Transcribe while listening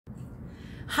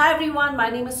Hi everyone, my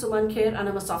name is Suman Kher and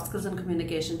I'm a soft skills and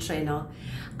communication trainer.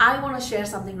 I want to share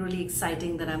something really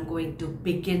exciting that I'm going to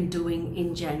begin doing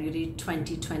in January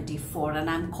 2024, and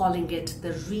I'm calling it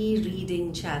the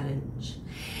rereading challenge.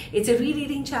 It's a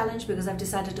rereading challenge because I've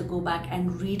decided to go back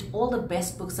and read all the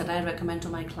best books that I recommend to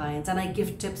my clients and I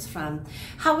give tips from.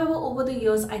 However, over the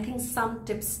years, I think some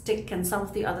tips stick and some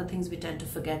of the other things we tend to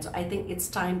forget. So I think it's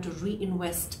time to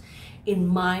reinvest in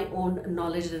my own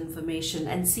knowledge and information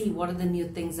and see what are the new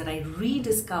things that I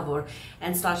rediscover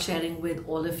and start sharing with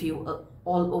all of you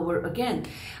all over again.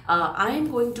 I am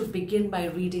going to begin by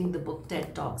reading the book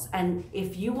TED Talks, and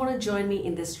if you want to join me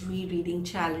in this rereading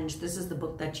challenge, this is the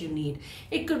book that you need.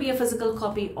 It could be a physical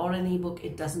copy or an ebook,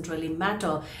 it doesn't really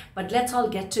matter, but let's all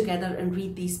get together and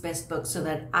read these best books so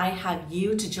that I have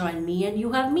you to join me and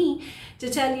you have me to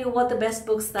tell you what the best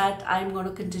books that I'm going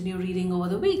to continue reading over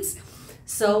the weeks.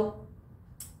 So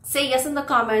say yes in the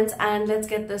comments and let's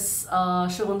get this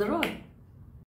show on the road.